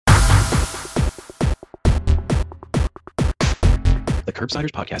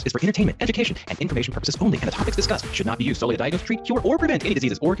Curbsiders podcast is for entertainment, education, and information purposes only, and the topics discussed should not be used solely to diagnose, treat, cure, or prevent any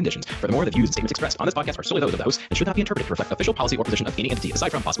diseases or conditions. Furthermore, the views and statements expressed on this podcast are solely those of the host and should not be interpreted to reflect official policy or position of any entity,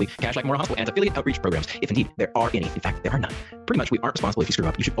 aside from possibly Cash Like Memorial Hospital and affiliate outreach programs, if indeed there are any. In fact, there are none. Pretty much, we aren't responsible if you screw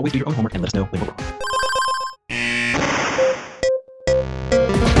up. You should always do your own homework and let us know when we're wrong.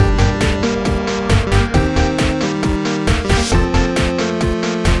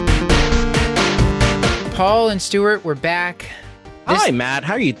 Paul and Stuart, we're back. Hi, Matt.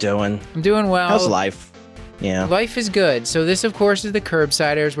 How are you doing? I'm doing well. How's life? Yeah. Life is good. So this, of course, is the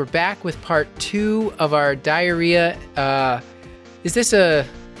Curbsiders. We're back with part 2 of our diarrhea. This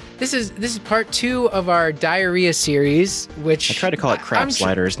is part 2 of our diarrhea series, which I tried to call it crap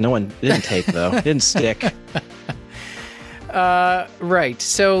sliders. No one didn't take though. It didn't stick. Right.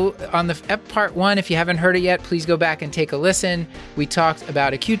 So on the part 1, if you haven't heard it yet, please go back and take a listen. We talked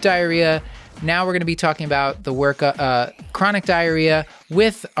about acute diarrhea. Now we're going to be talking about the work chronic diarrhea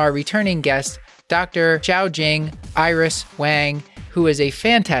with our returning guest, Dr. Xiaojing Iris Wang, who is a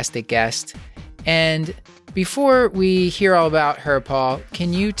fantastic guest. And before we hear all about her, Paul,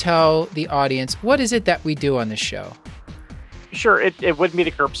 can you tell the audience what is it that we do on this show? Sure. It wouldn't be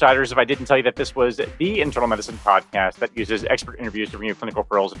the Curbsiders if I didn't tell you that this was the internal medicine podcast that uses expert interviews to bring you clinical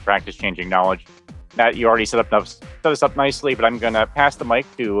pearls and practice-changing knowledge. Matt, you already set us up nicely, but I'm going to pass the mic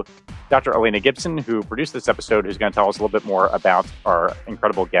to Dr. Elena Gibson, who produced this episode, who's going to tell us a little bit more about our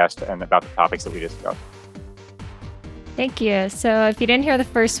incredible guest and about the topics that we discussed. Thank you. So if you didn't hear the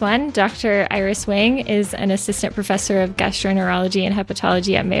first one, Dr. Iris Wang is an assistant professor of gastroenterology and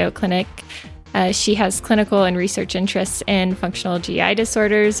hepatology at Mayo Clinic. She has clinical and research interests in functional GI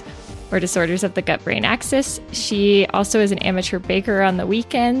disorders or disorders of the gut-brain axis. She also is an amateur baker on the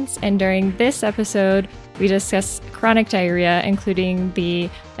weekends. And during this episode, we discuss chronic diarrhea, including the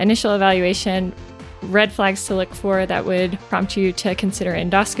initial evaluation, red flags to look for that would prompt you to consider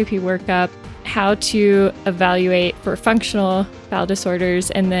endoscopy workup, how to evaluate for functional bowel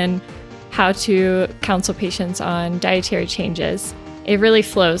disorders, and then how to counsel patients on dietary changes. It really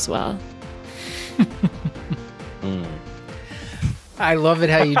flows well. I love it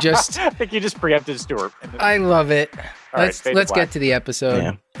how you just... I think you just preempted Stuart. I love it. Let's get to the episode.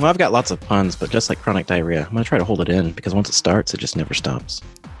 Yeah. Well, I've got lots of puns, but just like chronic diarrhea, I'm going to try to hold it in because once it starts, it just never stops.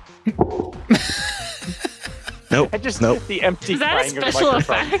 Nope. Nope. The empty Is that a special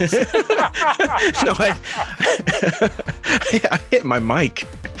effect? No, I hit my mic.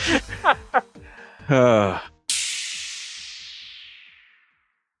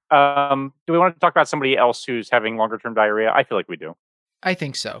 Do we want to talk about somebody else who's having longer-term diarrhea? I feel like we do. I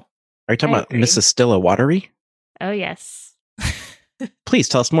think so. Are you talking about Mrs. Stilla Watery? Oh, yes. Please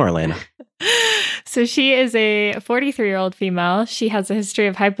tell us more, Elena. So she is a 43-year-old female. She has a history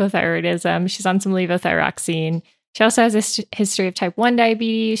of hypothyroidism. She's on some levothyroxine. She also has a history of type 1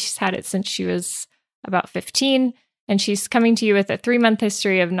 diabetes. She's had it since she was about 15. And she's coming to you with a 3-month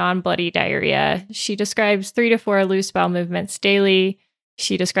history of non-bloody diarrhea. She describes 3 to 4 loose bowel movements daily.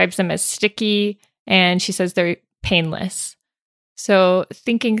 She describes them as sticky, and she says they're painless. So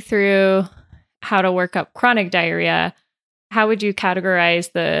thinking through how to work up chronic diarrhea, how would you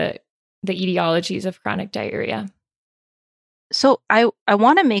categorize the etiologies of chronic diarrhea? So I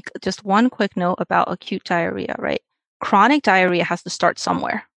want to make just one quick note about acute diarrhea, right? Chronic diarrhea has to start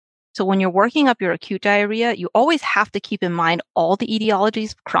somewhere. So when you're working up your acute diarrhea, you always have to keep in mind all the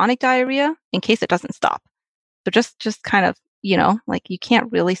etiologies of chronic diarrhea in case it doesn't stop. So just kind of, like you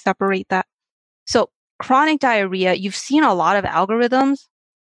can't really separate that. So chronic diarrhea, you've seen a lot of algorithms,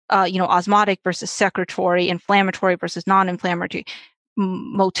 osmotic versus secretory, inflammatory versus non-inflammatory,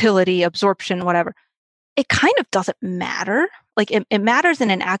 motility, absorption, whatever. It kind of doesn't matter. Like it matters in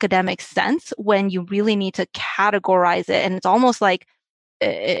an academic sense when you really need to categorize it. And it's almost like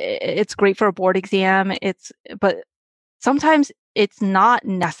it's great for a board exam. But sometimes it's not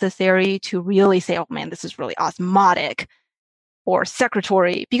necessary to really say, oh man, this is really osmotic or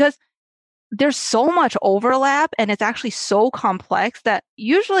secretory, because there's so much overlap and it's actually so complex that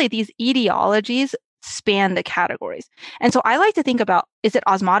usually these etiologies span the categories. And so I like to think about, is it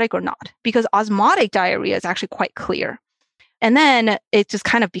osmotic or not? Because osmotic diarrhea is actually quite clear. And then it just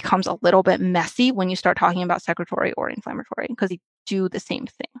kind of becomes a little bit messy when you start talking about secretory or inflammatory because they do the same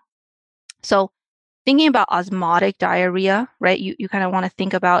thing. So thinking about osmotic diarrhea, right? You kind of want to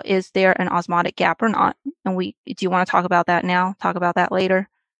think about, is there an osmotic gap or not? And do you want to talk about that now? Talk about that later?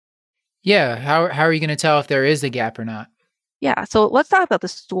 Yeah. How are you going to tell if there is a gap or not? Yeah. So let's talk about the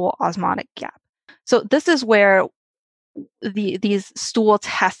stool osmotic gap. So this is where these stool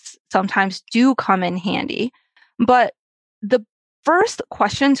tests sometimes do come in handy. But the first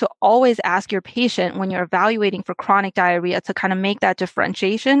question to always ask your patient when you're evaluating for chronic diarrhea to kind of make that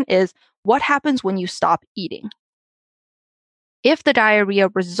differentiation is, what happens when you stop eating? If the diarrhea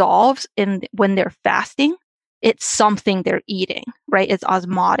resolves when they're fasting, it's something they're eating, right? It's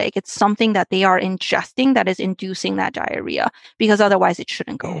osmotic. It's something that they are ingesting that is inducing that diarrhea, because otherwise it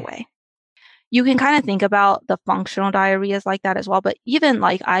shouldn't go away. You can kind of think about the functional diarrheas like that as well, but even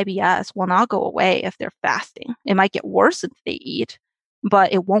like IBS will not go away if they're fasting. It might get worse if they eat,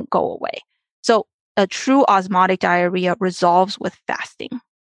 but it won't go away. So a true osmotic diarrhea resolves with fasting.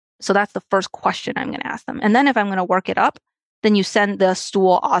 So that's the first question I'm going to ask them. And then if I'm going to work it up, then you send the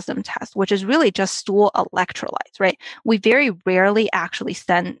stool osm test, which is really just stool electrolytes, right? We very rarely actually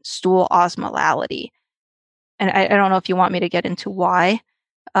send stool osmolality. And I don't know if you want me to get into why.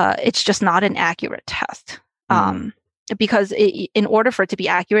 It's just not an accurate test. Because in order for it to be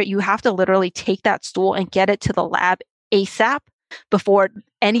accurate, you have to literally take that stool and get it to the lab ASAP before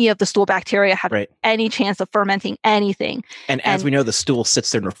any of the stool bacteria have any chance of fermenting anything. And as we know, the stool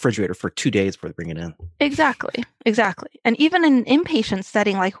sits there in the refrigerator for 2 days before they bring it in. Exactly. And even in an inpatient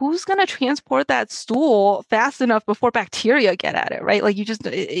setting, like who's going to transport that stool fast enough before bacteria get at it, right? Like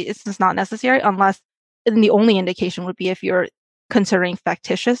it's just not necessary unless, and the only indication would be if you're considering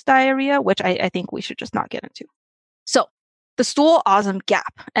factitious diarrhea, which I think we should just not get into. So the stool osm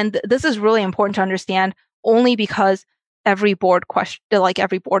gap, and this is really important to understand only because every board question, like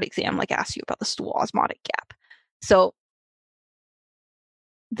every board exam, like asks you about the stool osmotic gap. So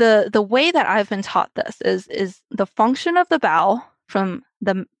the way that I've been taught this is the function of the bowel from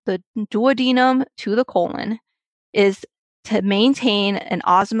the duodenum to the colon is to maintain an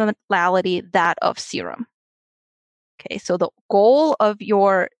osmolality that of serum. Okay, so the goal of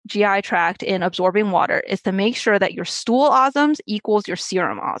your GI tract in absorbing water is to make sure that your stool osms equals your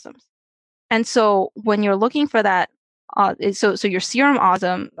serum osms. And so when you're looking for that, so your serum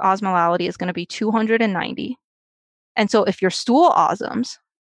osmolality is going to be 290. And so if your stool osms,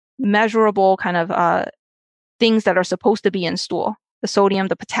 measurable kind of things that are supposed to be in stool, the sodium,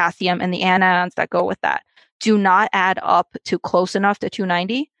 the potassium, and the anions that go with that, do not add up to close enough to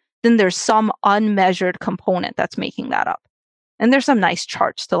 290, then there's some unmeasured component that's making that up. And there's some nice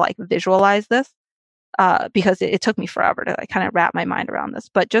charts to like visualize this. Because it took me forever to kind of wrap my mind around this.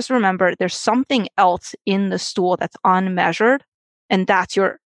 But just remember, there's something else in the stool that's unmeasured, and that's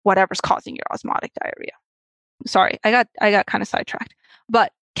whatever's causing your osmotic diarrhea. Sorry, I got kind of sidetracked.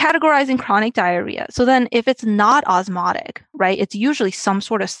 But categorizing chronic diarrhea. So then if it's not osmotic, right, it's usually some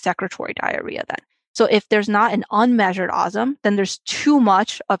sort of secretory diarrhea then. So if there's not an unmeasured osm, then there's too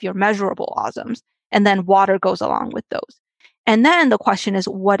much of your measurable osms, and then water goes along with those. And then the question is,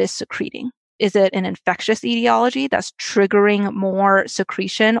 what is secreting? Is it an infectious etiology that's triggering more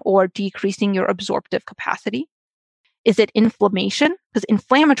secretion or decreasing your absorptive capacity? Is it inflammation? Because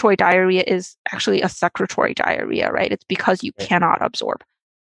inflammatory diarrhea is actually a secretory diarrhea, right? It's because you cannot absorb.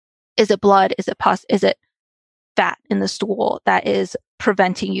 Is it blood? Is it pus? Is it fat in the stool that is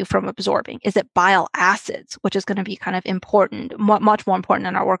preventing you from absorbing? Is it bile acids, which is going to be kind of important, much more important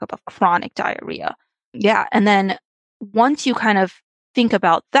in our workup of chronic diarrhea? Yeah. And then once you kind of think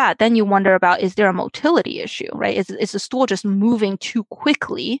about that, then you wonder about, is there a motility issue, right? Is the stool just moving too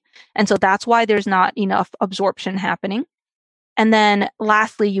quickly? And so that's why there's not enough absorption happening. And then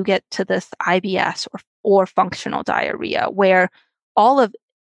lastly, you get to this IBS or functional diarrhea, where all of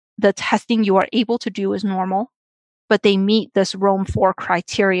the testing you are able to do is normal, but they meet this Rome 4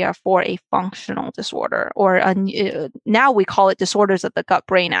 criteria for a functional disorder, or now we call it disorders of the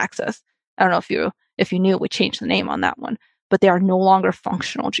gut-brain axis. I don't know if you knew, we changed the name on that one. But they are no longer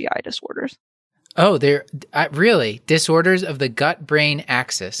functional GI disorders. Oh, they're really disorders of the gut-brain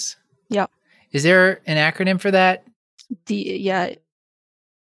axis. Yep. Is there an acronym for that? Yeah.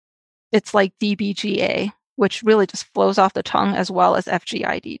 It's like DBGA, which really just flows off the tongue as well as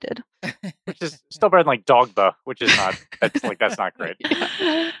FGID did. Which is still better than like dogba, which is not, that's not great.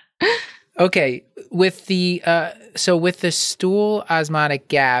 Yeah. Okay. With the stool osmotic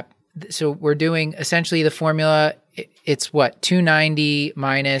gap, so we're doing essentially the formula. It's what, 290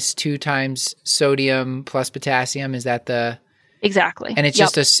 minus 2 times sodium plus potassium. Is that the exactly? And it's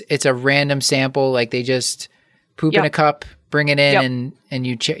just it's a random sample. Like they just poop in a cup, bring it in, and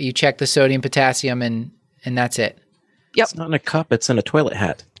you check the sodium, potassium, and that's it. Yep. It's not in a cup. It's in a toilet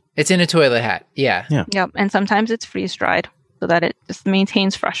hat. It's in a toilet hat. Yeah. Yep. And sometimes it's freeze dried so that it just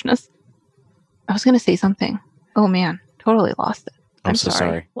maintains freshness. I was going to say something. Oh man, totally lost it. I'm so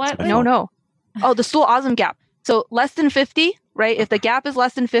sorry. What? No. Oh, the stool osm gap. So less than 50, right? If the gap is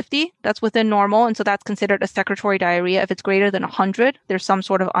less than 50, that's within normal. And so that's considered a secretory diarrhea. If it's greater than 100, there's some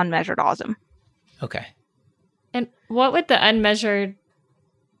sort of unmeasured osm. Okay. And what would the unmeasured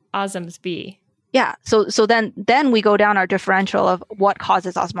osms be? Yeah. So then we go down our differential of what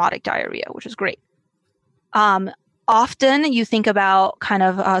causes osmotic diarrhea, which is great. Often you think about kind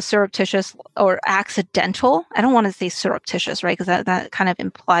of surreptitious or accidental. I don't want to say surreptitious, right? Because that kind of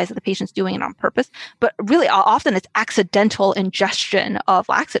implies that the patient's doing it on purpose. But really, often it's accidental ingestion of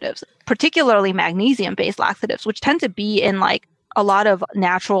laxatives, particularly magnesium-based laxatives, which tend to be in like a lot of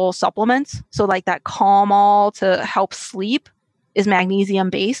natural supplements. So like that Calmol to help sleep is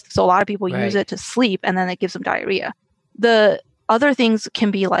magnesium-based. So a lot of people use it to sleep, and then it gives them diarrhea. The other things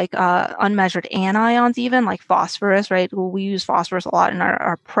can be like unmeasured anions, even like phosphorus, right? Well, we use phosphorus a lot in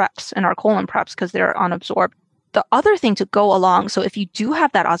our preps, in our colon preps, because they're unabsorbed. The other thing to go along, so if you do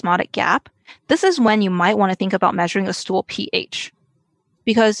have that osmotic gap, this is when you might want to think about measuring a stool pH.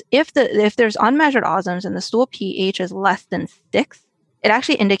 Because if there's unmeasured osms and the stool pH is less than 6, it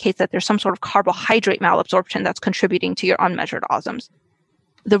actually indicates that there's some sort of carbohydrate malabsorption that's contributing to your unmeasured osms.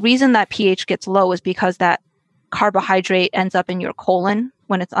 The reason that pH gets low is because that carbohydrate ends up in your colon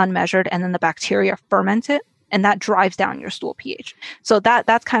when it's unmeasured, and then the bacteria ferment it, and that drives down your stool pH. So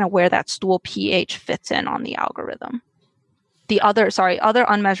that's kind of where that stool pH fits in on the algorithm. The other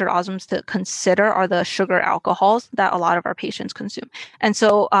unmeasured osms to consider are the sugar alcohols that a lot of our patients consume. And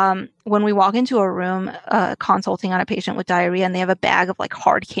so when we walk into a room consulting on a patient with diarrhea and they have a bag of like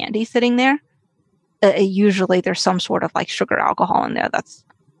hard candy sitting there, usually there's some sort of like sugar alcohol in there that's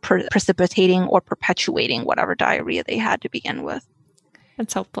precipitating or perpetuating whatever diarrhea they had to begin with.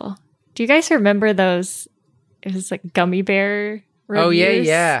 That's helpful. Do you guys remember those? It was like gummy bear reviews? Oh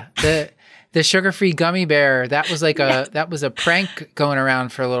yeah. The sugar-free gummy bear. That was like that was a prank going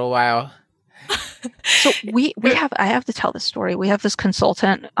around for a little while. So I have to tell this story. We have this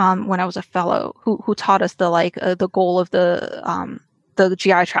consultant when I was a fellow who taught us the goal of the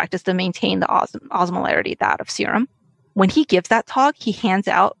GI tract is to maintain the osmolarity that of serum. When he gives that talk, he hands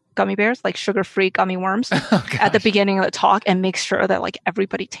out gummy bears, like sugar-free gummy worms, at the beginning of the talk, and makes sure that like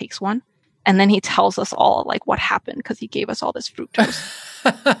everybody takes one. And then he tells us all like what happened because he gave us all this fructose.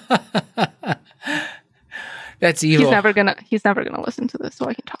 That's evil. He's never gonna listen to this, so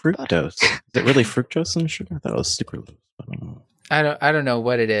I can talk about it. Fructose. Is it really fructose in sugar? I thought it was sucralose. I don't know. I don't know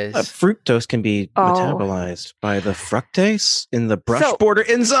what it is. Fructose can be metabolized by the fructase in the brush border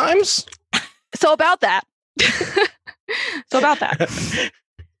enzymes. So about that.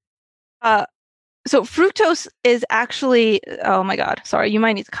 So fructose is actually, oh my God, sorry, you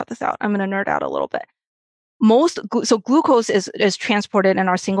might need to cut this out. I'm going to nerd out a little bit. Glucose is transported, and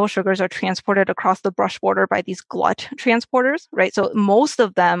our single sugars are transported across the brush border by these glut transporters, right? So most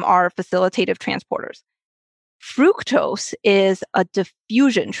of them are facilitative transporters. Fructose is a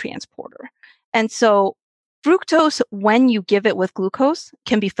diffusion transporter. And so fructose, when you give it with glucose,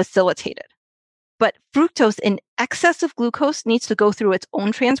 can be facilitated. But fructose in excess of glucose needs to go through its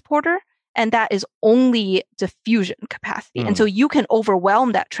own transporter, and that is only diffusion capacity. And so you can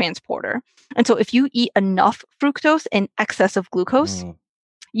overwhelm that transporter. And so if you eat enough fructose in excess of glucose,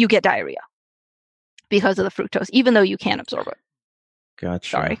 you get diarrhea because of the fructose, even though you can't absorb it. Gotcha.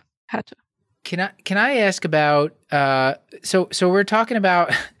 Sorry, had to. Can I ask about so we're talking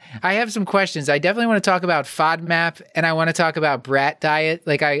about I have some questions. I definitely want to talk about FODMAP, and I want to talk about brat diet.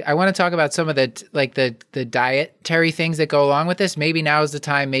 Like I want to talk about some of the dietary things that go along with this. Maybe now is the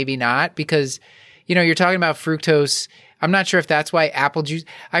time, maybe not, because you're talking about fructose. I'm not sure if that's why apple juice.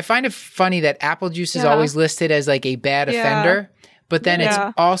 I find it funny that apple juice is always listed as like a bad offender, but then it's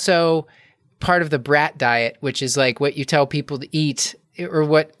also part of the brat diet, which is like what you tell people to eat. Or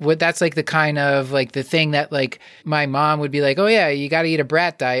what that's like the kind of like the thing that like my mom would be like, oh yeah, you got to eat a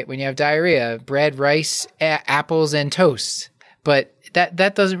brat diet when you have diarrhea, bread, rice, apples, and toast. But that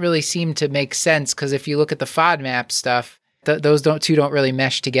doesn't really seem to make sense, because if you look at the FODMAP stuff, those don't really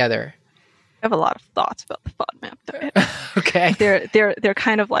mesh together. I have a lot of thoughts about the FODMAP diet. Okay. They're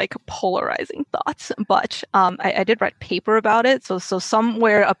kind of like polarizing thoughts, but I did write a paper about it. So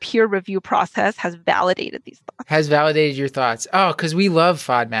somewhere a peer review process has validated these thoughts. Has validated your thoughts. Oh, because we love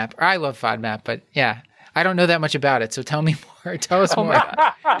FODMAP. Or I love FODMAP, but yeah, I don't know that much about it. So tell me more. Tell us more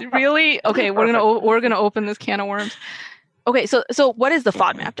about it. Really? Okay, we're gonna open this can of worms. Okay, so what is the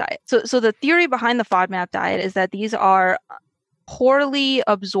FODMAP diet? So the theory behind the FODMAP diet is that these are poorly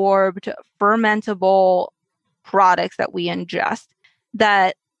absorbed fermentable products that we ingest,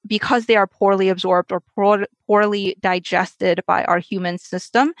 that because they are poorly absorbed or poorly digested by our human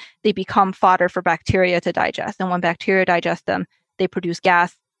system, they become fodder for bacteria to digest. And when bacteria digest them, they produce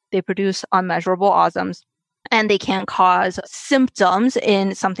gas, they produce unmeasurable osms, and they can cause symptoms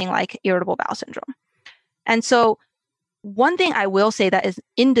in something like irritable bowel syndrome. And so one thing I will say that is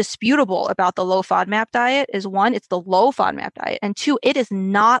indisputable about the low FODMAP diet is one, it's the low FODMAP diet. And two, it is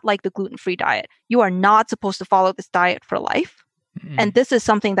not like the gluten-free diet. You are not supposed to follow this diet for life. And this is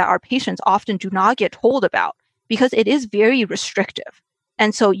something that our patients often do not get told about because it is very restrictive.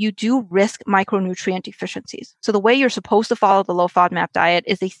 And so you do risk micronutrient deficiencies. So the way you're supposed to follow the low FODMAP diet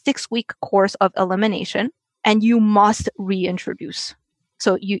is a 6-week course of elimination, and you must reintroduce.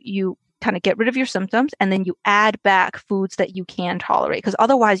 So you kind of get rid of your symptoms, and then you add back foods that you can tolerate, because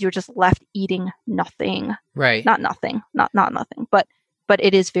otherwise you're just left eating nothing. Right. Not nothing, not nothing, but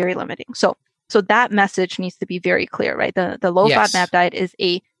it is very limiting. So that message needs to be very clear, right? The low FODMAP diet is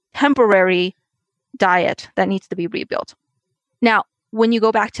a temporary diet that needs to be rebuilt. Now, when you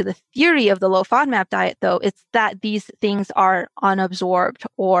go back to the theory of the low FODMAP diet, though, it's that these things are unabsorbed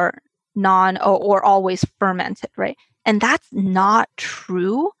or or always fermented, right? And that's not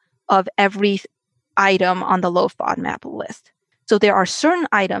true of every item on the low FODMAP list. So there are certain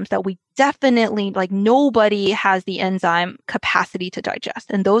items that we definitely, like, nobody has the enzyme capacity to digest.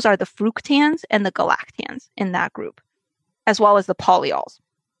 And those are the fructans and the galactans in that group, as well as the polyols.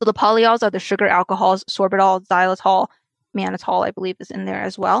 So the polyols are the sugar alcohols, sorbitol, xylitol, mannitol, I believe, is in there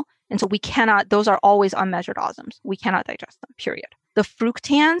as well. And so those are always unmeasured osms. We cannot digest them, period. The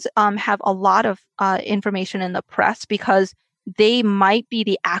fructans have a lot of information in the press because they might be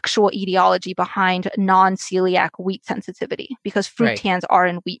the actual etiology behind non-celiac wheat sensitivity, because fructans are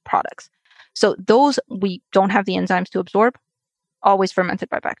in wheat products. So those we don't have the enzymes to absorb, always fermented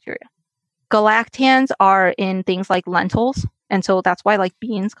by bacteria. Galactans are in things like lentils. And so that's why, like,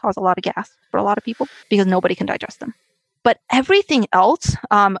 beans cause a lot of gas for a lot of people because nobody can digest them. But everything else,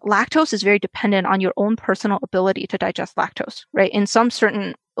 lactose is very dependent on your own personal ability to digest lactose, right? In some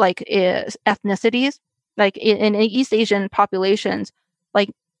certain ethnicities, like in East Asian populations,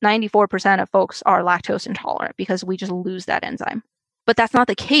 like 94% of folks are lactose intolerant because we just lose that enzyme. But that's not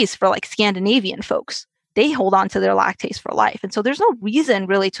the case for like Scandinavian folks. They hold on to their lactase for life. And so there's no reason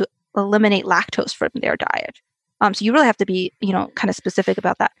really to eliminate lactose from their diet. So you really have to be, kind of specific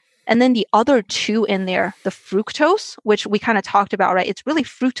about that. And then the other two in there, the fructose, which we kind of talked about, right? It's really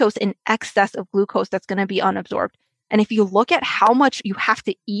fructose in excess of glucose that's going to be unabsorbed. And if you look at how much you have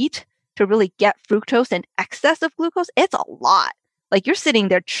to eat to really get fructose in excess of glucose, it's a lot. Like, you're sitting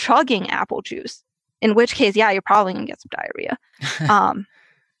there chugging apple juice, in which case, yeah, you're probably going to get some diarrhea.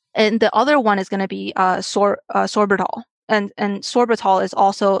 And the other one is going to be sorbitol. And sorbitol is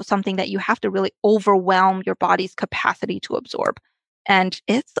also something that you have to really overwhelm your body's capacity to absorb. And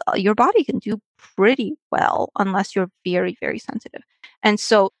your body can do pretty well unless you're very, very sensitive. And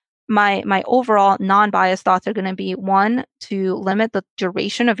so my overall non-biased thoughts are going to be, one, to limit the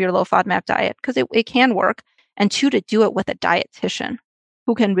duration of your low FODMAP diet, because it can work. And two, to do it with a dietitian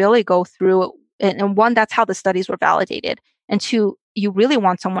who can really go through it. And one, that's how the studies were validated. And two, you really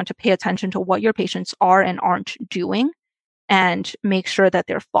want someone to pay attention to what your patients are and aren't doing, and make sure that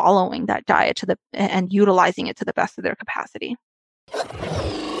they're following that diet and utilizing it to the best of their capacity.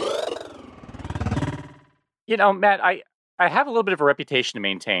 Matt, I have a little bit of a reputation to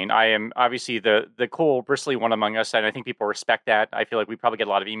maintain. I am obviously the cool, bristly one among us, and I think people respect that. I feel like we probably get a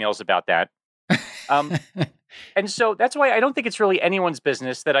lot of emails about that. And so that's why I don't think it's really anyone's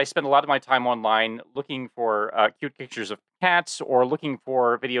business that I spend a lot of my time online looking for cute pictures of cats or looking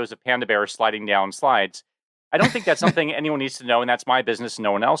for videos of panda bears sliding down slides. I don't think that's something anyone needs to know, and that's my business,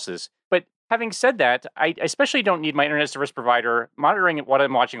 no one else's. But having said that, I especially don't need my internet service provider monitoring what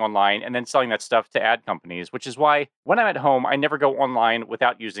I'm watching online and then selling that stuff to ad companies, which is why when I'm at home, I never go online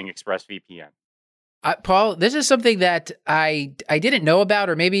without using ExpressVPN. Paul, this is something that I didn't know about,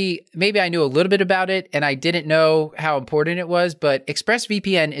 or maybe I knew a little bit about it and I didn't know how important it was. But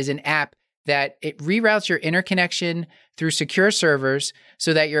ExpressVPN is an app that it reroutes your interconnection through secure servers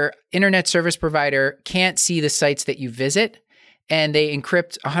so that your internet service provider can't see the sites that you visit. And they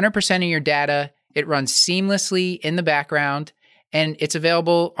encrypt 100% of your data. It runs seamlessly in the background, and it's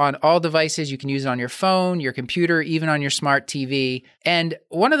available on all devices. You can use it on your phone, your computer, even on your smart TV. And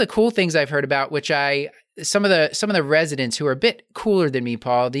one of the cool things I've heard about, which some of the residents who are a bit cooler than me,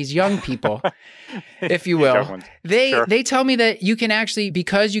 Paul, these young people, if you will, they tell me that you can actually,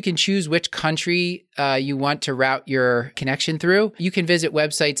 because you can choose which country you want to route your connection through, you can visit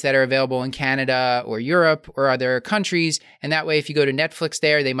websites that are available in Canada or Europe or other countries. And that way, if you go to Netflix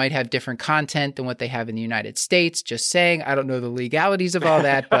there, they might have different content than what they have in the United States. Just saying, I don't know the legalities of all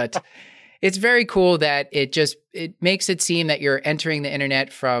that, but it's very cool that it makes it seem that you're entering the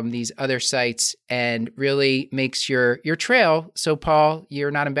internet from these other sites, and really makes your trail. So, Paul,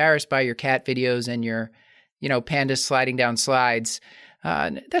 you're not embarrassed by your cat videos and your, pandas sliding down slides.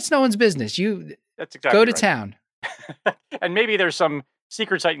 That's no one's business. That's exactly go to right. town. And maybe there's some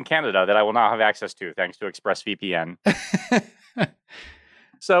secret site in Canada that I will now have access to thanks to ExpressVPN.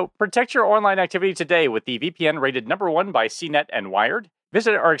 So protect your online activity today with the VPN rated #1 by CNET and Wired.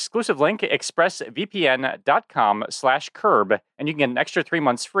 Visit our exclusive link, expressvpn.com/curb, and you can get an extra 3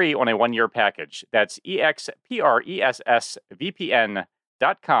 months free on a 1-year package. That's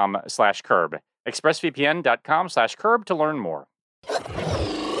expressvpn.com/curb. expressvpn.com/curb to learn more.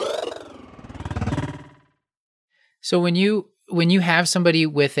 So when you have somebody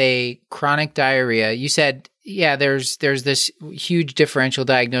with a chronic diarrhea, you said, yeah, there's this huge differential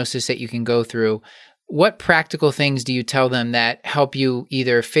diagnosis that you can go through. What practical things do you tell them that help you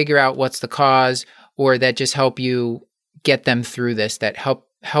either figure out what's the cause or that just help you get them through this, that help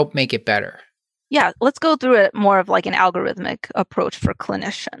make it better? Yeah, let's go through it more of like an algorithmic approach for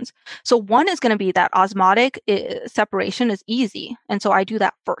clinicians. So one is going to be that osmotic separation is easy. And so I do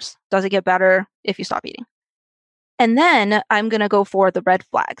that first. Does it get better if you stop eating? And then I'm going to go for the red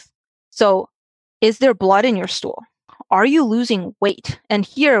flags. So is there blood in your stool? Are you losing weight? And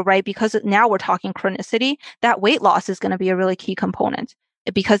here, right, because now we're talking chronicity, that weight loss is going to be a really key component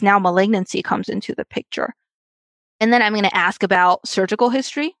because now malignancy comes into the picture. And then I'm going to ask about surgical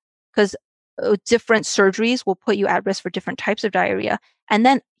history because different surgeries will put you at risk for different types of diarrhea. And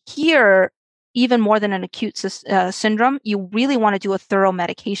then here, even more than an acute syndrome, you really want to do a thorough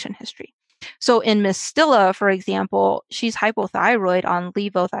medication history. So in Miss Stilla, for example, she's hypothyroid on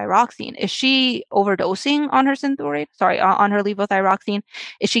levothyroxine. Is she overdosing on her synthroid? On her levothyroxine?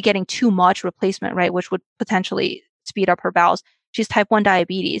 Is she getting too much replacement, right? Which would potentially speed up her bowels. She's type 1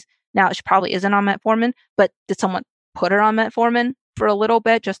 diabetes. Now, she probably isn't on metformin, but did someone put her on metformin for a little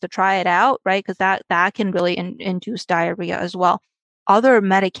bit just to try it out, right? Because that can really induce diarrhea as well. Other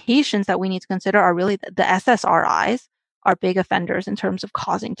medications that we need to consider are really the SSRIs are big offenders in terms of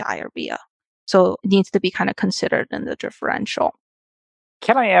causing diarrhea. So it needs to be kind of considered in the differential.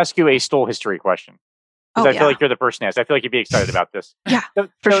 Can I ask you a stool history question? Because I feel like you're the person to ask. I feel like you'd be excited about this. Yeah,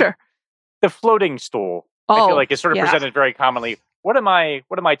 for sure. The floating stool, I feel like is sort of presented very commonly. What am I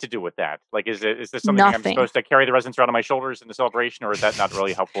to do with that? Like, is this something I'm supposed to carry the residents around on my shoulders in the celebration, or is that not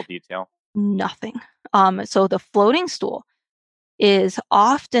really helpful detail? Nothing. So the floating stool is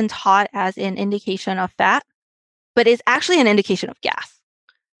often taught as an indication of fat, but is actually an indication of gas.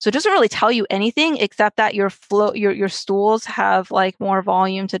 So it doesn't really tell you anything except that your stools have like more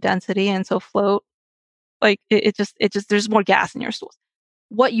volume to density and so float. Like it just there's more gas in your stools.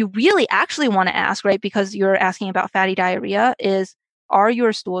 What you really actually want to ask, right, because you're asking about fatty diarrhea, is are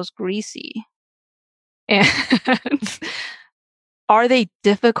your stools greasy? And are they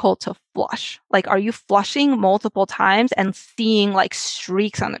difficult to flush? Like, are you flushing multiple times and seeing like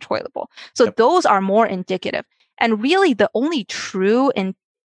streaks on the toilet bowl? So those are more indicative. And really the only true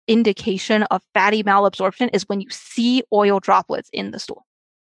indication of fatty malabsorption is when you see oil droplets in the stool.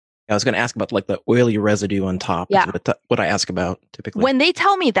 I was going to ask about like the oily residue on top. Yeah. Is what I ask about typically. When they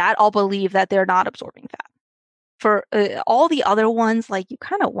tell me that, I'll believe that they're not absorbing fat. For all the other ones, like you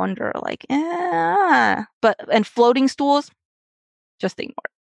kind of wonder, like, and floating stools, just ignore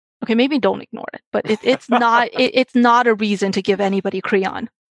it. Okay, maybe don't ignore it, but it's not it's not a reason to give anybody Creon.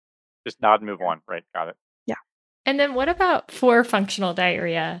 Just nod and move on. Right, got it. Yeah. And then what about for functional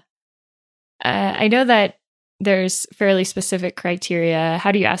diarrhea? I know that there's fairly specific criteria.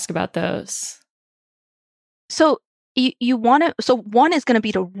 How do you ask about those? So you want to. So one is going to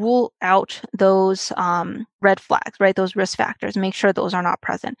be to rule out those red flags, right? Those risk factors. Make sure those are not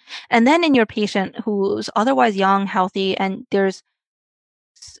present. And then in your patient who's otherwise young, healthy, and there's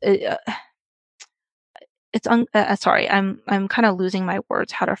sorry, I'm kind of losing my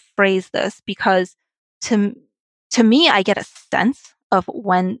words how to phrase this because to me I get a sense of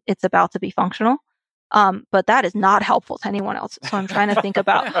when it's about to be functional. But that is not helpful to anyone else. So I'm trying to think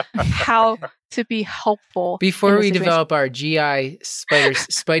about how to be helpful. Before we develop our GI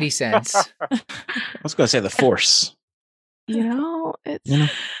spidey sense. I was going to say the force. You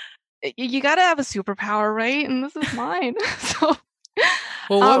got to have a superpower, right? And this is mine. So,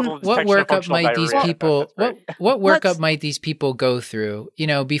 well, what workup might these people? What workup might these people go through?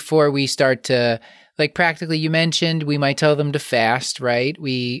 Before we start to. Like practically, you mentioned we might tell them to fast, right?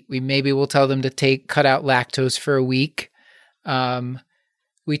 We maybe we'll tell them to cut out lactose for a week.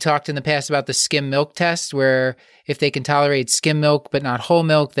 We talked in the past about the skim milk test, where if they can tolerate skim milk but not whole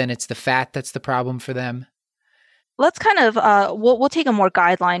milk, then it's the fat that's the problem for them. Let's kind of we'll take a more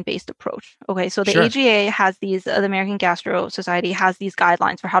guideline-based approach. Okay, so the AGA has these, the American Gastro Society has these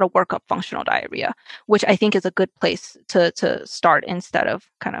guidelines for how to work up functional diarrhea, which I think is a good place to start instead of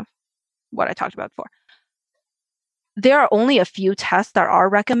kind of what I talked about before. there are only a few tests that are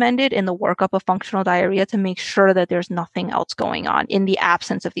recommended in the workup of functional diarrhea to make sure that there's nothing else going on in the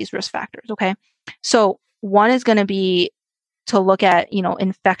absence of these risk factors. Okay. So one is going to be to look at,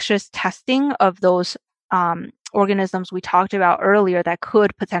 infectious testing of those organisms we talked about earlier that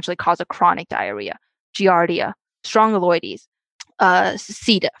could potentially cause a chronic diarrhea, Giardia, Strongyloides,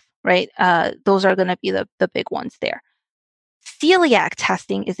 C. diff, right? Those are going to be the big ones there. Celiac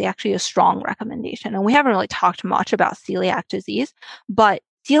testing is actually a strong recommendation. And we haven't really talked much about celiac disease, but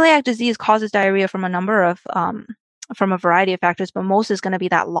celiac disease causes diarrhea from a variety of factors, but most is going to be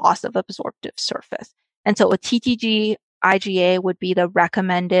that loss of absorptive surface. And so a TTG IgA would be the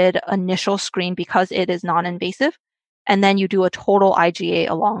recommended initial screen because it is non-invasive. And then you do a total IgA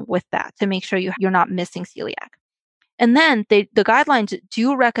along with that to make sure you're not missing celiac. And then the guidelines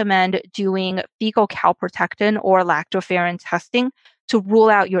do recommend doing fecal calprotectin or lactoferrin testing to rule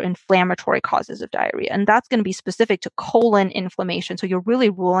out your inflammatory causes of diarrhea. And that's going to be specific to colon inflammation. So you're really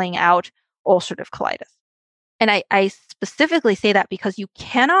ruling out ulcerative colitis. And I specifically say that because you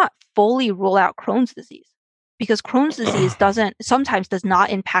cannot fully rule out Crohn's disease, because Crohn's disease sometimes does not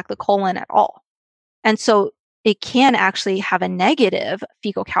impact the colon at all. And so it can actually have a negative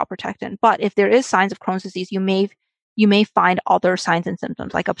fecal calprotectin. But if there is signs of Crohn's disease, you may find other signs and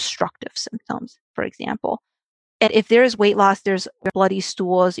symptoms like obstructive symptoms, for example. And if there is weight loss, there's bloody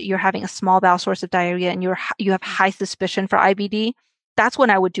stools, you're having a small bowel source of diarrhea, and you have high suspicion for IBD, that's when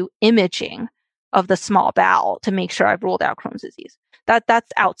I would do imaging of the small bowel to make sure I've ruled out Crohn's disease.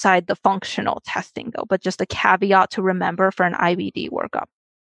 That's outside the functional testing though, but just a caveat to remember for an IBD workup.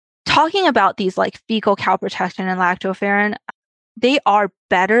 Talking about these like fecal calprotectin and lactoferrin, they are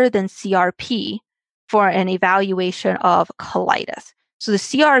better than CRP for an evaluation of colitis. So the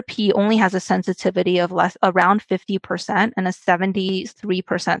CRP only has a sensitivity of around 50% and a 73%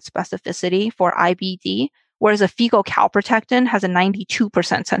 specificity for IBD, whereas a fecal calprotectin has a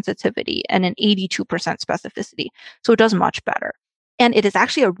 92% sensitivity and an 82% specificity. So it does much better. And it is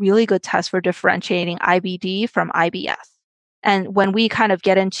actually a really good test for differentiating IBD from IBS. And when we kind of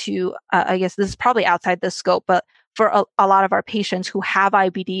get into, I guess this is probably outside the scope, but for a lot of our patients who have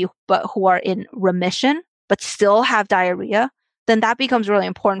IBD, but who are in remission, but still have diarrhea, then that becomes really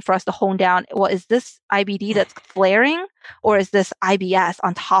important for us to hone down, well, is this IBD that's flaring, or is this IBS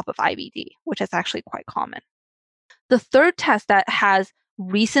on top of IBD, which is actually quite common. The third test that has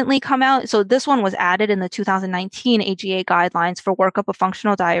recently come out, so this one was added in the 2019 AGA guidelines for workup of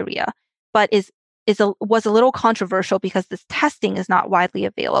functional diarrhea, but was a little controversial because this testing is not widely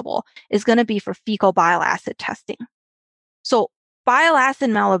available, is going to be for fecal bile acid testing. So bile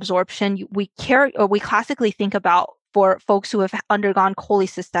acid malabsorption, we classically think about for folks who have undergone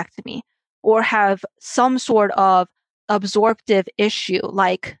cholecystectomy or have some sort of absorptive issue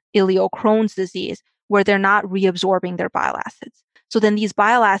like ileal-Crohn's disease, where they're not reabsorbing their bile acids. So then these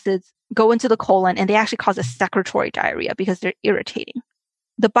bile acids go into the colon and they actually cause a secretory diarrhea because they're irritating.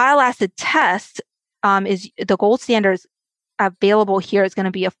 The bile acid test is the gold standard available here is going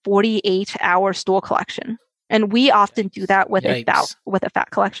to be a 48-hour stool collection. And we often do that with a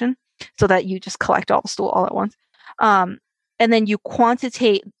fat collection so that you just collect all the stool all at once. And then you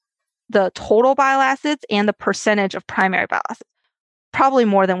quantitate the total bile acids and the percentage of primary bile acids. Probably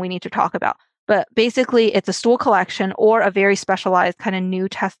more than we need to talk about. But basically, it's a stool collection or a very specialized kind of new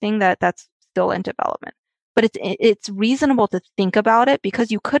testing that's still in development. But it's reasonable to think about it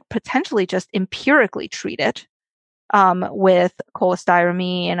because you could potentially just empirically treat it with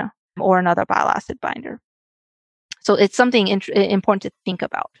cholestyramine or another bile acid binder. So it's something important to think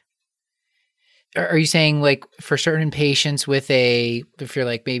about. Are you saying like for certain patients if you're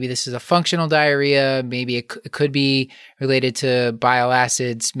like, maybe this is a functional diarrhea, maybe it could be related to bile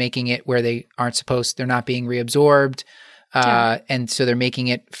acids, making it where they're not being reabsorbed. And so they're making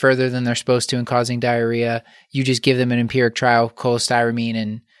it further than they're supposed to and causing diarrhea. You just give them an empiric trial, cholestyramine,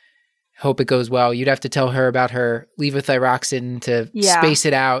 and hope it goes well. You'd have to tell her about her levothyroxine to space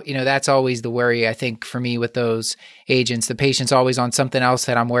it out. That's always the worry, I think, for me with those agents. The patient's always on something else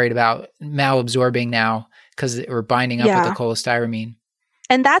that I'm worried about malabsorbing now because we're binding up with the cholestyramine.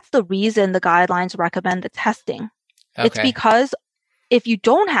 And that's the reason the guidelines recommend the testing. Okay. It's because if you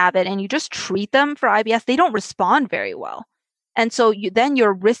don't have it and you just treat them for IBS, they don't respond very well. And so then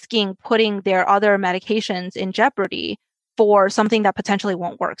you're risking putting their other medications in jeopardy for something that potentially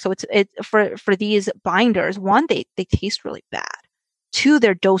won't work. So it's for these binders, one, they taste really bad. Two,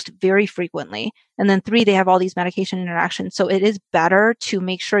 they're dosed very frequently. And then three, they have all these medication interactions. So it is better to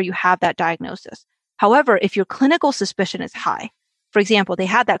make sure you have that diagnosis. However, if your clinical suspicion is high, for example, they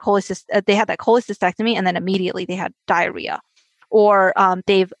had that cholecystectomy and then immediately they had diarrhea, or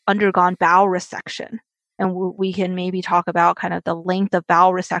they've undergone bowel resection And we can maybe talk about kind of the length of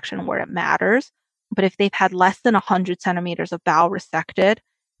bowel resection where it matters. But if they've had less than 100 centimeters of bowel resected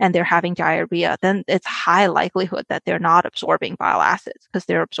and they're having diarrhea, then it's high likelihood that they're not absorbing bile acids because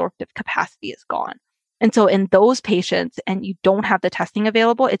their absorptive capacity is gone. And so in those patients, and you don't have the testing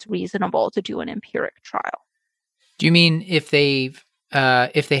available, it's reasonable to do an empiric trial. Do you mean if they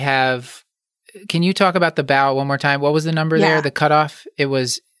have, can you talk about the bowel one more time? What was the number there, the cutoff? It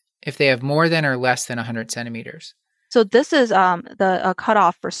was if they have more than or less than 100 centimeters. So this is the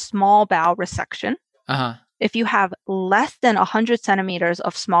cutoff for small bowel resection. Uh-huh. If you have less than 100 centimeters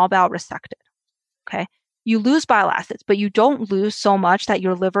of small bowel resected, okay, you lose bile acids, but you don't lose so much that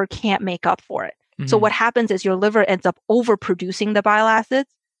your liver can't make up for it. Mm-hmm. So what happens is your liver ends up overproducing the bile acids,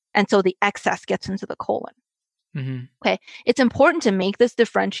 and so the excess gets into the colon. Mm-hmm. Okay, it's important to make this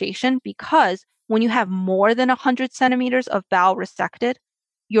differentiation because when you have more than 100 centimeters of bowel resected,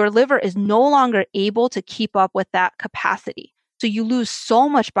 your liver is no longer able to keep up with that capacity. So you lose so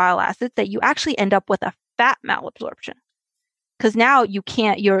much bile acids that you actually end up with a fat malabsorption. Because now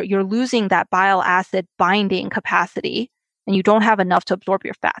you're losing that bile acid binding capacity and you don't have enough to absorb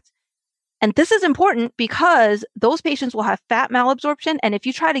your fats. And this is important because those patients will have fat malabsorption. And if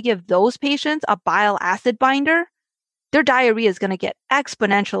you try to give those patients a bile acid binder, their diarrhea is going to get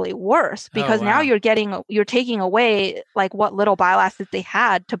exponentially worse because now you're taking away like what little bile acids they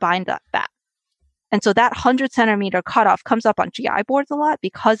had to bind that fat. And so that 100 centimeter cutoff comes up on GI boards a lot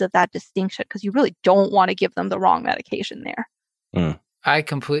because of that distinction, because you really don't want to give them the wrong medication there. Mm. I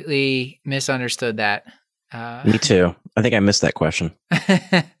completely misunderstood that. Me too. I think I missed that question.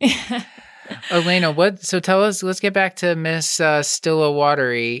 Elena, so tell us, let's get back to Miss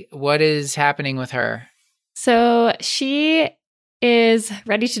Stillwatery. What is happening with her? So she is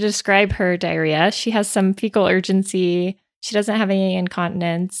ready to describe her diarrhea. She has some fecal urgency. She doesn't have any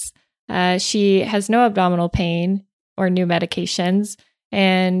incontinence. She has no abdominal pain or new medications.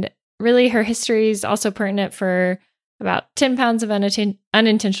 And really, her history is also pertinent for about 10 pounds of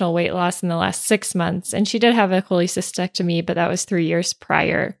unintentional weight loss in the last 6 months. And she did have a cholecystectomy, but that was 3 years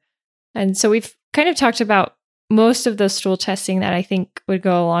prior. And so we've kind of talked about most of the stool testing that I think would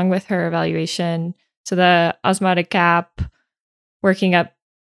go along with her evaluation. So the osmotic cap, working up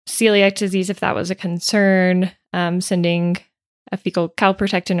celiac disease if that was a concern, sending a fecal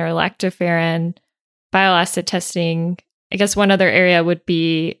calprotectin or lactoferrin, bile acid testing. I guess one other area would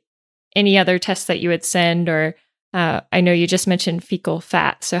be any other tests that you would send, or I know you just mentioned fecal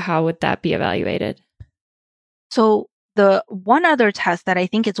fat. So how would that be evaluated? So the one other test that I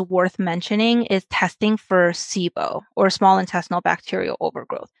think is worth mentioning is testing for SIBO, or small intestinal bacterial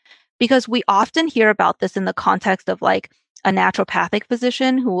overgrowth, because we often hear about this in the context of like a naturopathic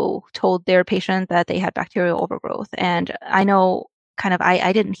physician who told their patient that they had bacterial overgrowth. And I know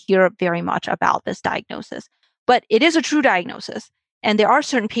I didn't hear very much about this diagnosis, but it is a true diagnosis. And there are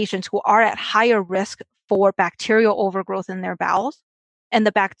certain patients who are at higher risk for bacterial overgrowth in their bowels. And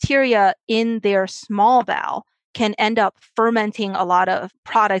the bacteria in their small bowel can end up fermenting a lot of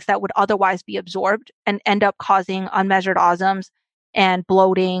products that would otherwise be absorbed and end up causing unmeasured osms and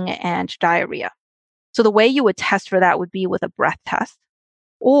bloating and diarrhea. So the way you would test for that would be with a breath test,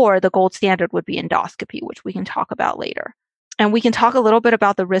 or the gold standard would be endoscopy, which we can talk about later. And we can talk a little bit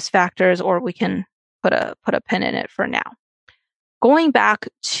about the risk factors, or we can put a pin in it for now. Going back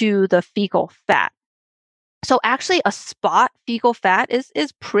to the fecal fat. So actually a spot fecal fat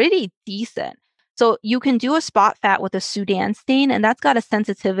is pretty decent. So you can do a spot fat with a Sudan stain, and that's got a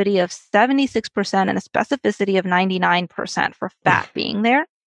sensitivity of 76% and a specificity of 99% for fat being there.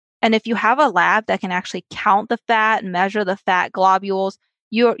 And if you have a lab that can actually count the fat and measure the fat globules,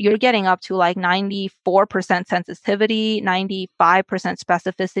 you're getting up to like 94% sensitivity, 95%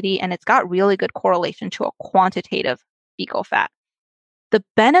 specificity, and it's got really good correlation to a quantitative fecal fat. The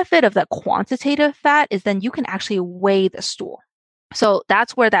benefit of the quantitative fat is then you can actually weigh the stool. So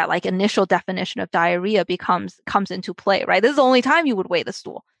that's where that like initial definition of diarrhea comes into play, right? This is the only time you would weigh the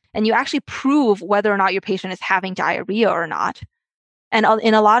stool, and you actually prove whether or not your patient is having diarrhea or not. And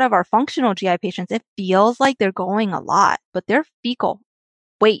in a lot of our functional GI patients, it feels like they're going a lot, but their fecal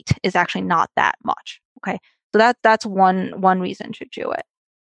weight is actually not that much. Okay, so that's one reason to do it.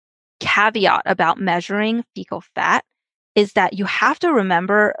 Caveat about measuring fecal fat is that you have to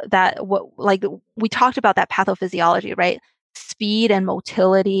remember that we talked about that pathophysiology, right? Speed and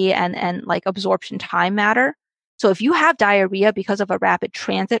motility and like absorption time matter. So if you have diarrhea because of a rapid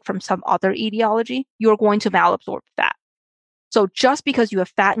transit from some other etiology, you're going to malabsorb fat. So just because you have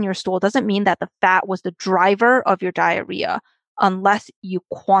fat in your stool doesn't mean that the fat was the driver of your diarrhea unless you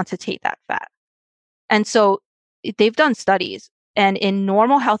quantitate that fat. And so they've done studies And in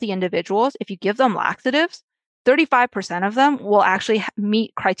normal healthy individuals, if you give them laxatives, 35% of them will actually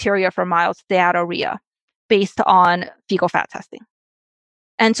meet criteria for mild steatorrhea based on fecal fat testing.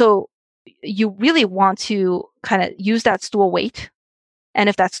 And so you really want to kind of use that stool weight. And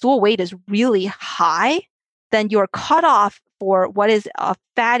if that stool weight is really high, then your cutoff for what is a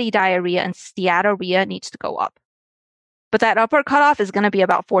fatty diarrhea and steatorrhea needs to go up. But that upper cutoff is going to be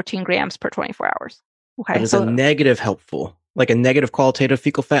about 14 grams per 24 hours. Okay. But is a negative helpful? Like a negative qualitative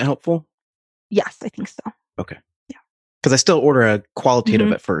fecal fat helpful? Yes, I think so. Okay. Yeah. Because I still order a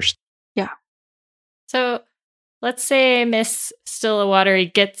qualitative at first. Yeah. So let's say Miss Stillwater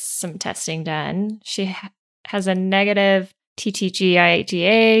gets some testing done. She has a negative TTG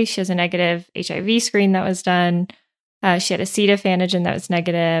IgA. She has a negative HIV screen that was done. She had a C. diff antigen that was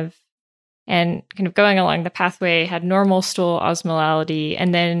negative. And kind of going along the pathway, had normal stool osmolality.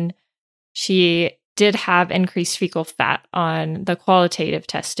 And then she did have increased fecal fat on the qualitative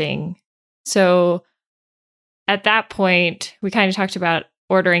testing. So at that point, we kind of talked about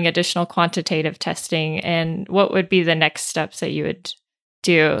ordering additional quantitative testing and what would be the next steps that you would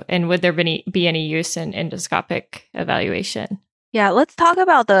do. And would there be any use in endoscopic evaluation? Yeah, let's talk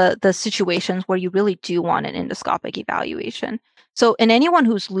about the situations where you really do want an endoscopic evaluation. So in anyone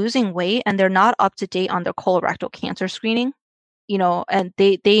who's losing weight and they're not up to date on their colorectal cancer screening, and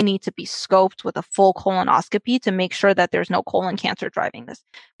they need to be scoped with a full colonoscopy to make sure that there's no colon cancer driving this,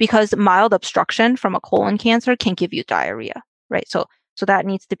 because mild obstruction from a colon cancer can give you diarrhea, right? So that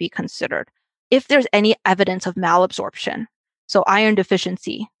needs to be considered. If there's any evidence of malabsorption, so iron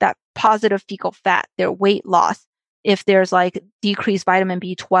deficiency, that positive fecal fat, their weight loss, if there's like decreased vitamin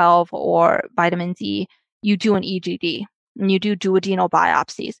B12 or vitamin D, you do an EGD and you do duodenal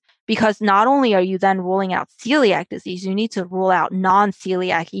biopsies, because not only are you then ruling out celiac disease, you need to rule out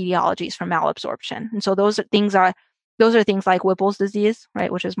non-celiac etiologies for malabsorption. And so those are things like Whipple's disease,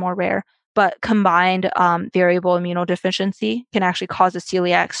 right, which is more rare, but combined variable immunodeficiency can actually cause a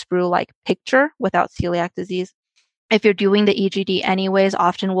celiac sprue-like picture without celiac disease. If you're doing the EGD anyways,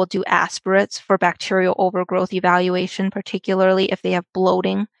 often we'll do aspirates for bacterial overgrowth evaluation, particularly if they have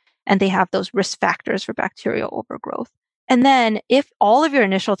bloating and they have those risk factors for bacterial overgrowth. And then if all of your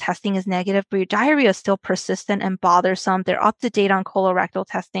initial testing is negative, but your diarrhea is still persistent and bothersome, they're up to date on colorectal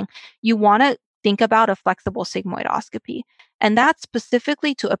testing, you want to think about a flexible sigmoidoscopy. And that's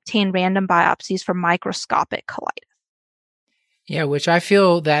specifically to obtain random biopsies for microscopic colitis. Yeah, which I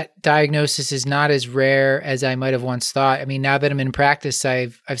feel that diagnosis is not as rare as I might have once thought. I mean, now that I'm in practice,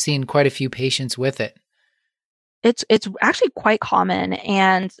 I've seen quite a few patients with it. It's actually quite common,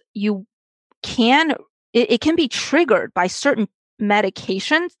 and it can be triggered by certain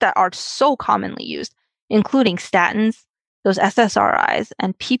medications that are so commonly used, including statins, those SSRIs,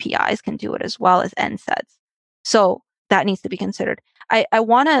 and PPIs can do it as well as NSAIDs. So that needs to be considered. I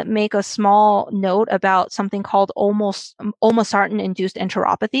want to make a small note about something called olmesartan-induced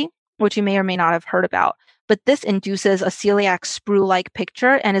enteropathy, which you may or may not have heard about. But this induces a celiac sprue-like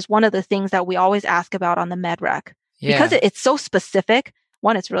picture and is one of the things that we always ask about on the MedRec. Yeah. Because it's so specific,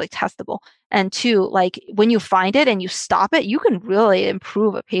 one, it's really testable. And two, like when you find it and you stop it, you can really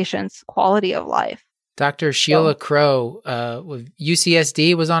improve a patient's quality of life. Dr. Sheila Crow with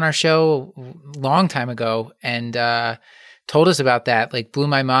UCSD was on our show a long time ago and told us about that, like blew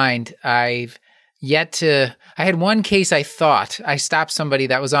my mind. I had one case I stopped somebody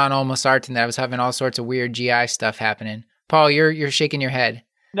that was on olmesartan that was having all sorts of weird GI stuff happening. Paul, you're shaking your head.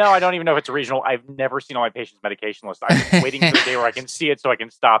 No, I don't even know if it's regional. I've never seen on my patient's medication list. I'm waiting for the day where I can see it so I can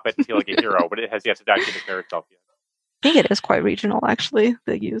stop it and feel like a hero, but it has yet to actually declare itself yet. I think it is quite regional, actually,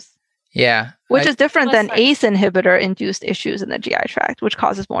 the use. Yeah. Which is different than ACE inhibitor-induced issues in the GI tract, which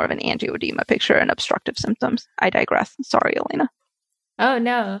causes more of an angioedema picture and obstructive symptoms. I digress. Sorry, Elena. Oh,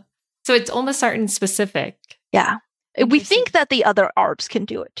 no. So it's olmesartan specific. Yeah. We think that the other ARBs can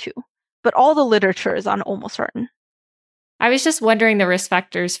do it too, but all the literature is on olmesartan. I was just wondering the risk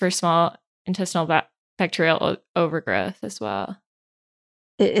factors for small intestinal bacterial overgrowth as well.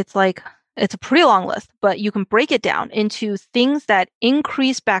 It's a pretty long list, but you can break it down into things that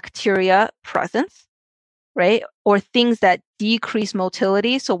increase bacteria presence, right? Or things that decrease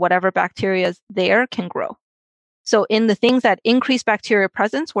motility, so whatever bacteria is there can grow. So in the things that increase bacteria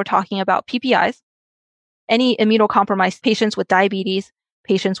presence, we're talking about PPIs, any immunocompromised patients with diabetes,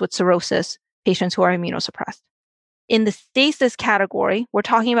 patients with cirrhosis, patients who are immunosuppressed. In the stasis category, we're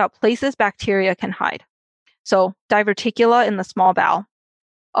talking about places bacteria can hide. So diverticula in the small bowel.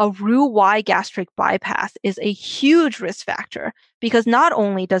 A Roux-Y gastric bypass is a huge risk factor because not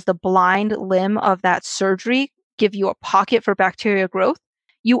only does the blind limb of that surgery give you a pocket for bacteria growth,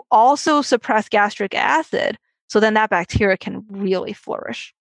 you also suppress gastric acid. So then that bacteria can really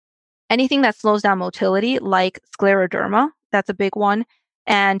flourish. Anything that slows down motility, like scleroderma, that's a big one,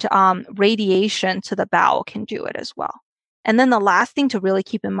 and radiation to the bowel can do it as well. And then the last thing to really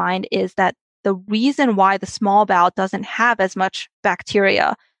keep in mind is that the reason why the small bowel doesn't have as much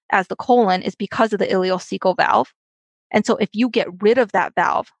bacteria as the colon is because of the ileocecal valve. And so if you get rid of that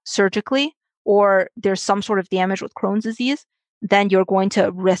valve surgically, or there's some sort of damage with Crohn's disease, then you're going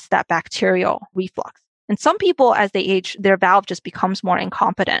to risk that bacterial reflux. And some people, as they age, their valve just becomes more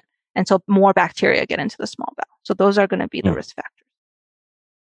incompetent. And so more bacteria get into the small bowel. So those are going to be the risk factors.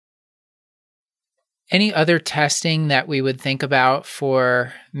 Any other testing that we would think about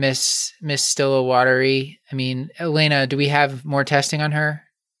for Miss Stillwatery? I mean, Elena, do we have more testing on her?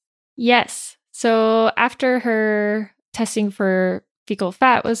 Yes. So after her testing for fecal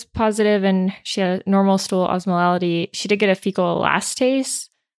fat was positive and she had normal stool osmolality, she did get a fecal elastase,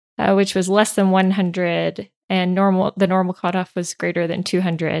 which was less than 100, and the normal cutoff was greater than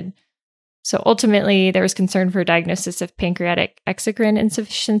 200. So ultimately, there was concern for diagnosis of pancreatic exocrine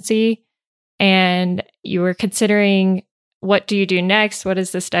insufficiency. And you were considering, what do you do next? What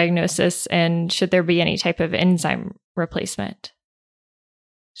is this diagnosis? And should there be any type of enzyme replacement?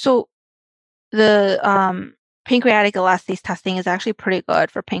 So the pancreatic elastase testing is actually pretty good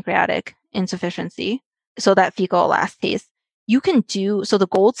for pancreatic insufficiency. So that fecal elastase, so the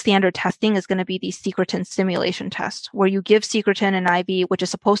gold standard testing is going to be the secretin stimulation test, where you give secretin an IV, which is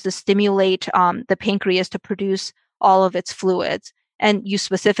supposed to stimulate the pancreas to produce all of its fluids. And you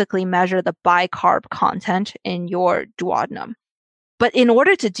specifically measure the bicarb content in your duodenum. But in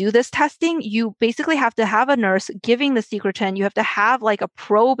order to do this testing, you basically have to have a nurse giving the secretin. You have to have like a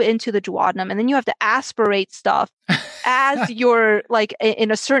probe into the duodenum, and then you have to aspirate stuff as you're like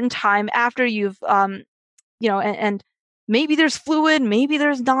in a certain time after you've, and maybe there's fluid, maybe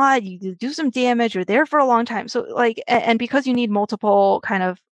there's not. You do some damage. You're there for a long time. So and because you need multiple kind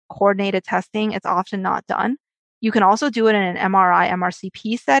of coordinated testing, it's often not done. You can also do it in an MRI,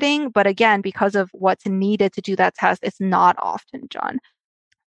 MRCP setting, but again, because of what's needed to do that test, it's not often done.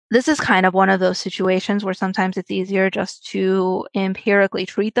 This is kind of one of those situations where sometimes it's easier just to empirically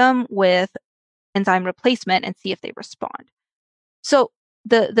treat them with enzyme replacement and see if they respond. So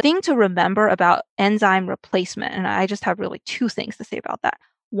the thing to remember about enzyme replacement, and I just have really two things to say about that.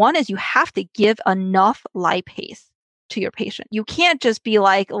 One is you have to give enough lipase to your patient. You can't just be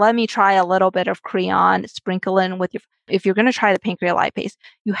like, let me try a little bit of Creon, sprinkle in with if you're going to try the pancreolipase,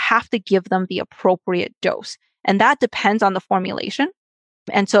 you have to give them the appropriate dose. And that depends on the formulation.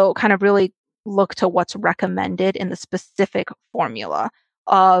 And so kind of really look to what's recommended in the specific formula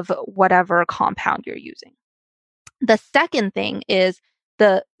of whatever compound you're using. The second thing is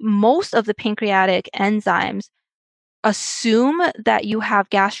most of the pancreatic enzymes assume that you have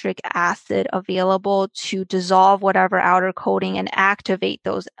gastric acid available to dissolve whatever outer coating and activate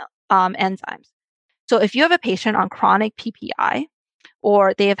those enzymes. So if you have a patient on chronic PPI,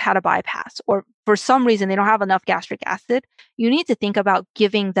 or they have had a bypass, or for some reason they don't have enough gastric acid, you need to think about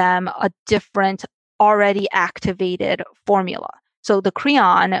giving them a different already activated formula. So the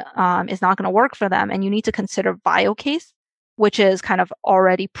Creon is not going to work for them, and you need to consider Viocase, which is kind of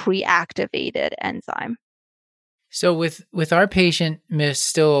already pre-activated enzyme. So with our patient, Miss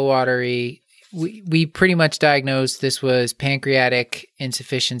Stillwatery, we pretty much diagnosed this was pancreatic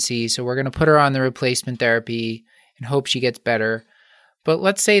insufficiency. So we're going to put her on the replacement therapy and hope she gets better. But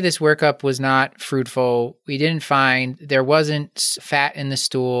let's say this workup was not fruitful. There wasn't fat in the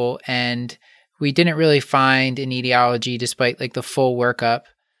stool, and we didn't really find an etiology despite like the full workup.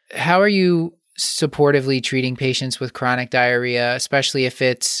 How are you supportively treating patients with chronic diarrhea, especially if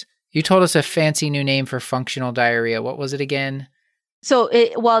you told us a fancy new name for functional diarrhea. What was it again? So,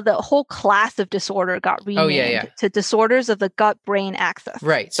 the whole class of disorder got renamed to disorders of the gut-brain axis.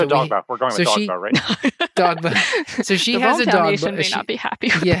 Right. So dog bug. We're going with dog bug, right? Dog bug. So she has a dog bug. May not be happy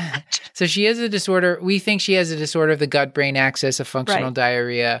with that. So she has a disorder. We think she has a disorder of the gut-brain axis of functional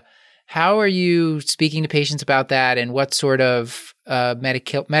diarrhea. How are you speaking to patients about that, and what sort of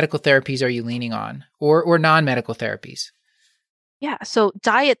medical therapies are you leaning on, or non-medical therapies? Yeah. So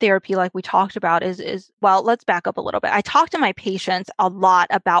diet therapy, like we talked about, is well, let's back up a little bit. I talk to my patients a lot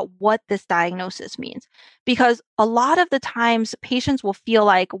about what this diagnosis means, because a lot of the times patients will feel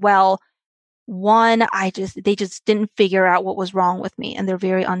like, well, one, they just didn't figure out what was wrong with me, and they're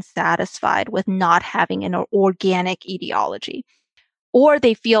very unsatisfied with not having an organic etiology. Or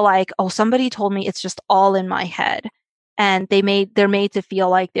they feel like, oh, somebody told me it's just all in my head, and they're made to feel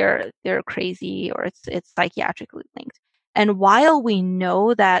like they're crazy, or it's psychiatrically linked. And while we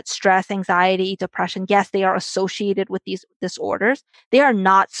know that stress, anxiety, depression, yes, they are associated with these disorders, they are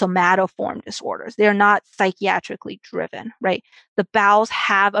not somatoform disorders. They are not psychiatrically driven, right? The bowels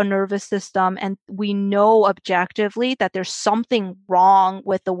have a nervous system, and we know objectively that there's something wrong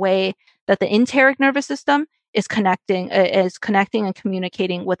with the way that the enteric nervous system is connecting and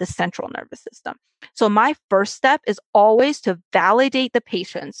communicating with the central nervous system. So my first step is always to validate the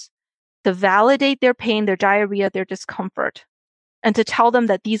patients, to validate their pain, their diarrhea, their discomfort, and to tell them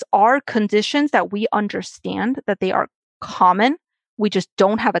that these are conditions that we understand, that they are common. We just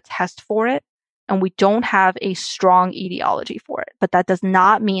don't have a test for it, and we don't have a strong etiology for it. But that does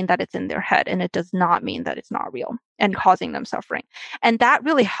not mean that it's in their head, and it does not mean that it's not real and causing them suffering. And that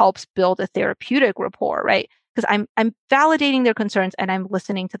really helps build a therapeutic rapport, right? Because I'm validating their concerns, and I'm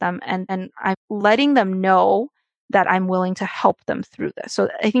listening to them, and I'm letting them know that I'm willing to help them through this. So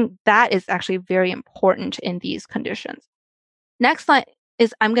I think that is actually very important in these conditions. Next line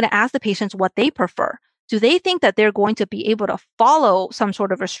is I'm going to ask the patients what they prefer. Do they think that they're going to be able to follow some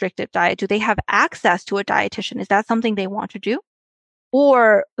sort of restrictive diet? Do they have access to a dietitian? Is that something they want to do?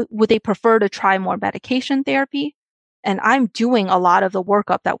 Or would they prefer to try more medication therapy? And I'm doing a lot of the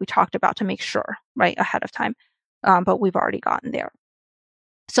workup that we talked about to make sure, right, ahead of time. But we've already gotten there.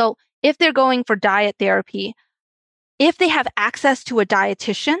 So if they're going for diet therapy, if they have access to a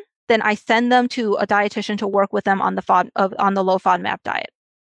dietitian, then I send them to a dietitian to work with them on the low FODMAP diet.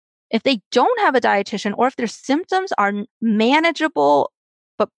 If they don't have a dietitian, or if their symptoms are manageable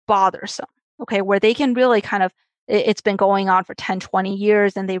but bothersome, okay, where they can really it's been going on for 10, 20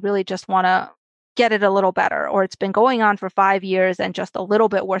 years and they really just want to get it a little better, or it's been going on for 5 years and just a little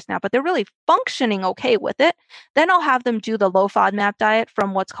bit worse now, but they're really functioning okay with it, then I'll have them do the low FODMAP diet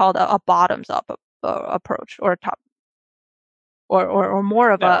from what's called a bottoms up approach, or top. Or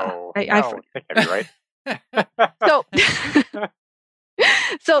more of I think that'd be right.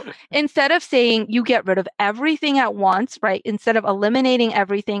 So instead of saying you get rid of everything at once, right? Instead of eliminating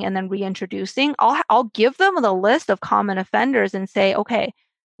everything and then reintroducing, I'll give them the list of common offenders and say, okay,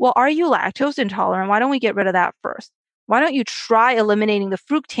 well, are you lactose intolerant? Why don't we get rid of that first? Why don't you try eliminating the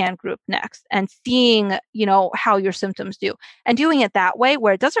fructan group next and seeing, how your symptoms do, and doing it that way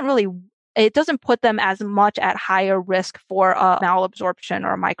where it doesn't put them as much at higher risk for malabsorption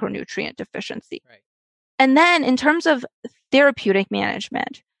or micronutrient deficiency. Right. And then in terms of therapeutic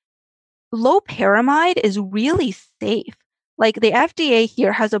management, loperamide is really safe. Like the FDA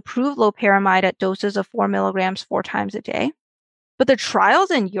here has approved loperamide at doses of 4 milligrams 4 times a day. But the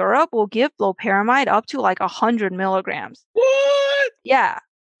trials in Europe will give loperamide up to like 100 milligrams. What? Yeah.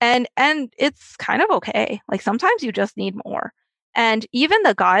 And it's kind of okay. Like sometimes you just need more. And even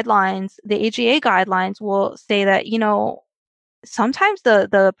the guidelines, the AGA guidelines will say that, sometimes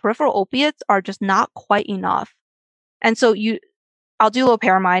the peripheral opiates are just not quite enough. And so I'll do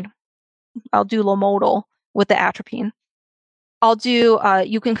loperamide. I'll do Lomodal with the atropine. I'll do,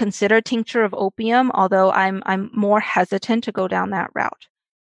 you can consider tincture of opium, although I'm more hesitant to go down that route.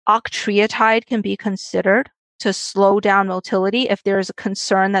 Octreotide can be considered to slow down motility if there's a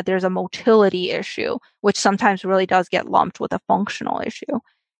concern that there's a motility issue, which sometimes really does get lumped with a functional issue.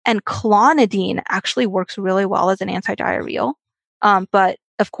 And clonidine actually works really well as an antidiarrheal. But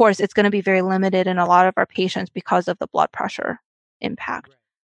of course, it's going to be very limited in a lot of our patients because of the blood pressure impact. Right.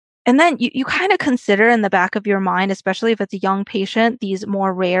 And then you kind of consider in the back of your mind, especially if it's a young patient, these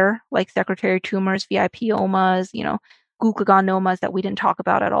more rare, like secretory tumors, VIPomas, glucagonomas that we didn't talk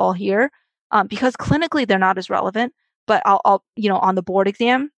about at all here, because clinically they're not as relevant, but I'll on the board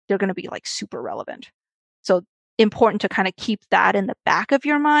exam, they're going to be like super relevant. So important to kind of keep that in the back of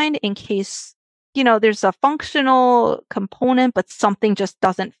your mind in case, there's a functional component, but something just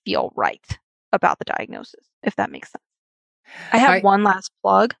doesn't feel right about the diagnosis, if that makes sense. I have one last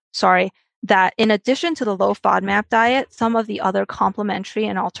plug, that in addition to the low FODMAP diet, some of the other complementary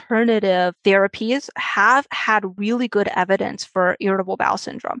and alternative therapies have had really good evidence for irritable bowel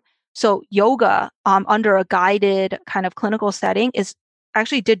syndrome. So yoga, under a guided kind of clinical setting,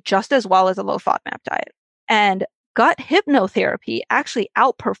 actually did just as well as a low FODMAP diet. And gut hypnotherapy actually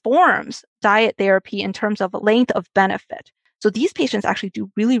outperforms diet therapy in terms of length of benefit. So these patients actually do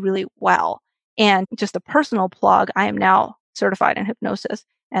really, really well. And just a personal plug, I am now certified in hypnosis,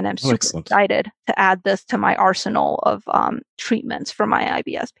 and I'm super excited to add this to my arsenal of treatments for my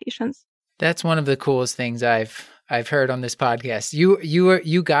IBS patients. That's one of the coolest things I've heard on this podcast.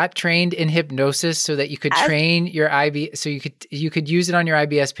 You got trained in hypnosis so that you could train your IBS, so you could use it on your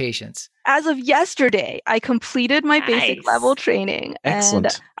IBS patients. As of yesterday, I completed my basic level training. Excellent.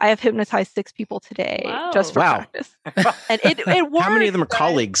 And I have hypnotized 6 people today just for practice. And it works. How many of them are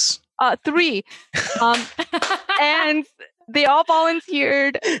colleagues? 3. And They all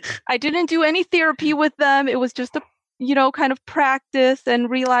volunteered. I didn't do any therapy with them. It was just a, kind of practice and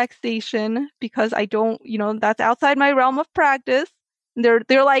relaxation because I don't, that's outside my realm of practice.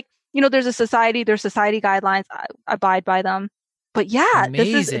 They're like, there's society guidelines. I abide by them. But yeah,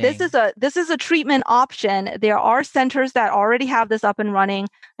 Amazing. this is a treatment option. There are centers that already have this up and running.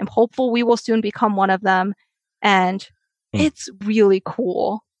 I'm hopeful we will soon become one of them. And it's really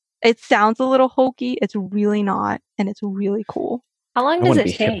cool. It sounds a little hokey. It's really not. And it's really cool. How long does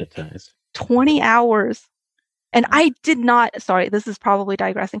it take? Hypnotized. 20 hours. And I did not, sorry, this is probably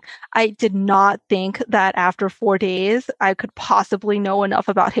digressing. I did not think that after 4 days, I could possibly know enough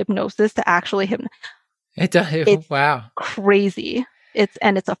about hypnosis to actually hypnotize. It's wow. Crazy. It's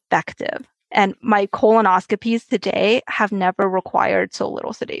effective. And my colonoscopies today have never required so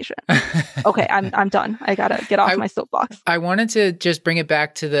little sedation. Okay, I'm done. I gotta get off my soapbox. I wanted to just bring it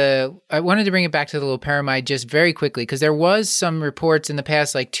back to the loperamide just very quickly, because there was some reports in the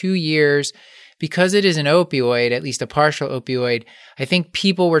past 2 years, because it is an opioid, at least a partial opioid. I think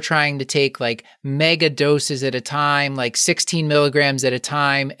people were trying to take mega doses at a time, 16 milligrams at a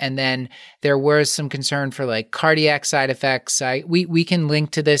time. And then there was some concern for cardiac side effects. We can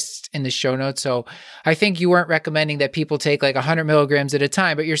link to this in the show notes. So I think you weren't recommending that people take 100 milligrams at a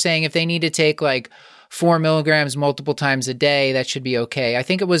time, but you're saying if they need to take 4 milligrams multiple times a day, that should be okay. I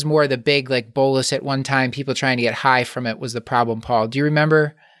think it was more the big bolus at one time, people trying to get high from it was the problem, Paul. Do you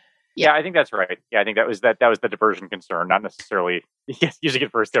remember? Yeah, I think that's right. Yeah, I think that was the diversion concern, not necessarily using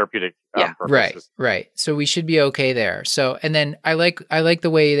it for therapeutic purposes. Right. So we should be okay there. So, and then I like the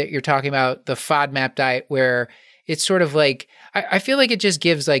way that you're talking about the FODMAP diet, where it's sort of I feel like it just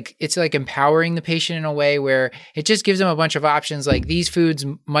gives it's empowering the patient in a way where it just gives them a bunch of options. These foods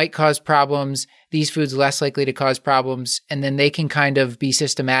might cause problems, these foods less likely to cause problems, and then they can kind of be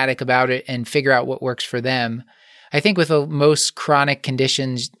systematic about it and figure out what works for them. I think with most chronic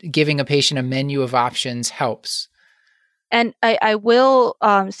conditions, giving a patient a menu of options helps. And I will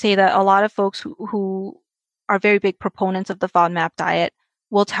say that a lot of folks who are very big proponents of the FODMAP diet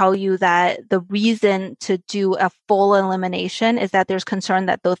will tell you that the reason to do a full elimination is that there's concern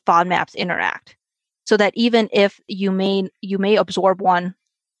that the FODMAPs interact. So that even if you may absorb one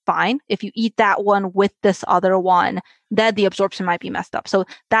fine, if you eat that one with this other one, then the absorption might be messed up. So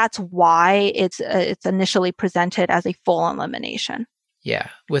that's why it's initially presented as a full elimination. Yeah,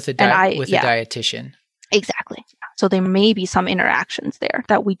 with a dietitian. Exactly. So there may be some interactions there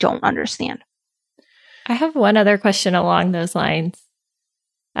that we don't understand. I have one other question along those lines.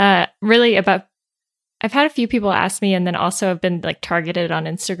 Really about, I've had a few people ask me, and then also have been targeted on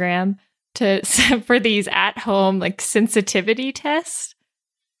Instagram for these at-home sensitivity tests.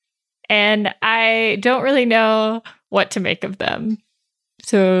 And I don't really know what to make of them.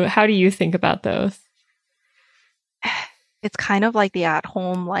 So how do you think about those? It's kind of like the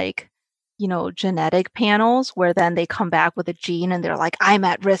at-home, genetic panels, where then they come back with a gene and they're like, I'm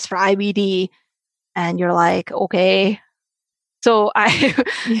at risk for IBD. And you're like, okay. So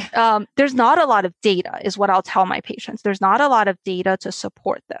there's not a lot of data is what I'll tell my patients. There's not a lot of data to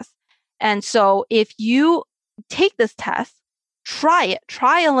support this. And so if you take this test, try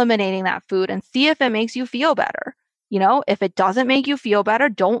eliminating that food and see if it makes you feel better. If it doesn't make you feel better,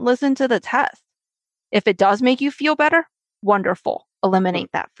 don't listen to the test. If it does make you feel better, wonderful. Eliminate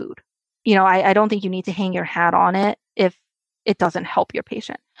that food. I don't think you need to hang your hat on it if it doesn't help your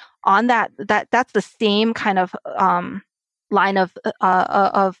patient. On that's the same kind of line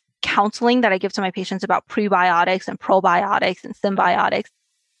of counseling that I give to my patients about prebiotics and probiotics and symbiotics.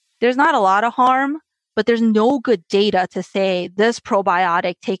 There's not a lot of harm, but there's no good data to say this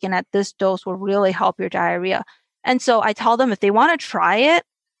probiotic taken at this dose will really help your diarrhea. And so I tell them if they want to try it,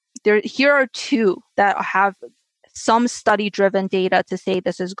 here are two that have some study-driven data to say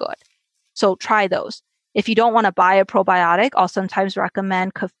this is good. So try those. If you don't want to buy a probiotic, I'll sometimes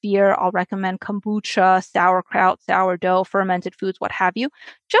recommend kefir. I'll recommend kombucha, sauerkraut, sourdough, fermented foods, what have you,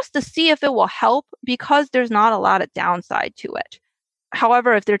 just to see if it will help, because there's not a lot of downside to it.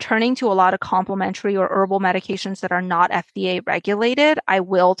 However, if they're turning to a lot of complementary or herbal medications that are not FDA regulated, I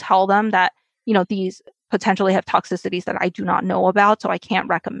will tell them that, these potentially have toxicities that I do not know about, so I can't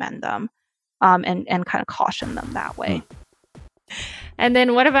recommend them, and kind of caution them that way. And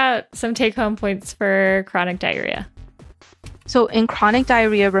then what about some take-home points for chronic diarrhea? So in chronic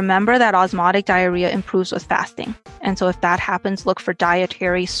diarrhea, remember that osmotic diarrhea improves with fasting. And so if that happens, look for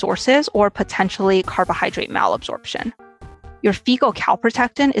dietary sources or potentially carbohydrate malabsorption. Your fecal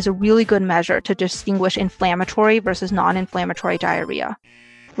calprotectin is a really good measure to distinguish inflammatory versus non-inflammatory diarrhea.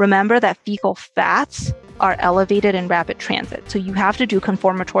 Remember that fecal fats are elevated in rapid transit. So you have to do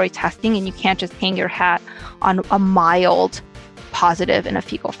confirmatory testing, and you can't just hang your hat on a mild positive in a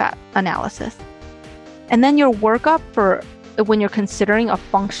fecal fat analysis. And then your workup for when you're considering a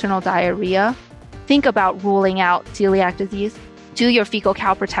functional diarrhea, think about ruling out celiac disease. Do your fecal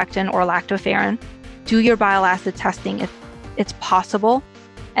calprotectin or lactoferrin. Do your bile acid testing if it's possible.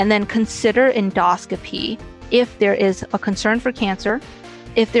 And then consider endoscopy if there is a concern for cancer.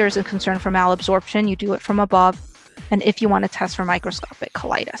 If there is a concern for malabsorption, you do it from above. And if you want to test for microscopic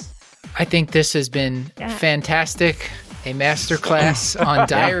colitis. I think this has been fantastic. A masterclass on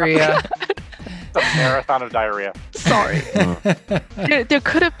diarrhea. The marathon of diarrhea. Sorry. there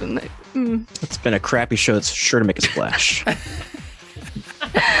could have been. It's been a crappy show that's sure to make a splash.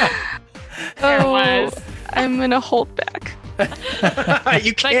 I'm going to hold back.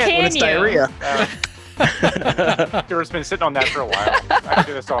 You can't when it's diarrhea. Stuart's been sitting on that for a while. I can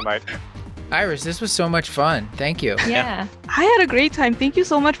do this all night. Iris, this was so much fun. Thank you. Yeah. I had a great time. Thank you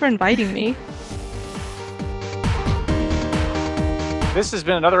so much for inviting me. This has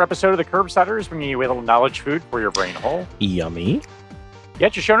been another episode of The Curbsiders, bringing you a little knowledge food for your brain hole. Yummy.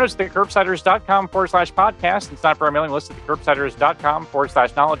 Get your show notes at thecurbsiders.com/podcast and sign up for our mailing list at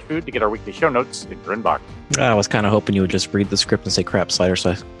thecurbsiders.com/knowledge food to get our weekly show notes in your inbox. I was kind of hoping you would just read the script and say crap cider,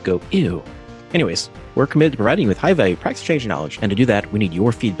 so I go, ew. Anyways, we're committed to providing you with high-value, practice-changing knowledge, and to do that, we need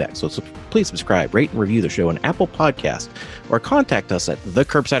your feedback. So please subscribe, rate, and review the show on Apple Podcasts, or contact us at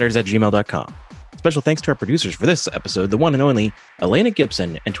thecurbsiders@gmail.com. Special thanks to our producers for this episode, the one and only Elena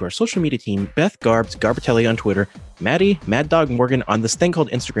Gibson, and to our social media team, Beth Garbs, Garbatelli on Twitter, Maddie, Mad Dog Morgan on this thing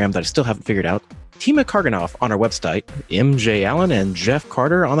called Instagram that I still haven't figured out, Tima Karganoff on our website, MJ Allen and Jeff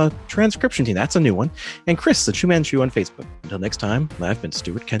Carter on the transcription team, that's a new one, and Chris, the Two-Man Shoe on Facebook. Until next time, I've been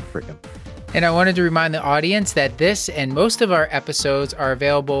Stuart Kent Brigham. And I wanted to remind the audience that this and most of our episodes are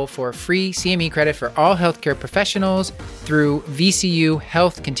available for free CME credit for all healthcare professionals through VCU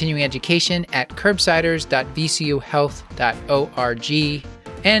Health Continuing Education at curbsiders.vcuhealth.org.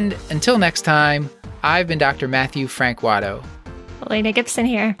 And until next time, I've been Dr. Matthew Frank Watto. Elena Gibson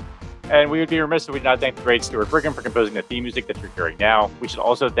here. And we would be remiss if we did not thank the great Stuart Brigham for composing the theme music that you're hearing now. We should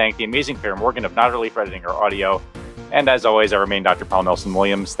also thank the amazing Claire Morgan of Not Really for editing our audio. And as always, I remain Dr. Paul Nelson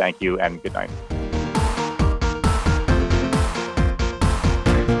Williams. Thank you and good night.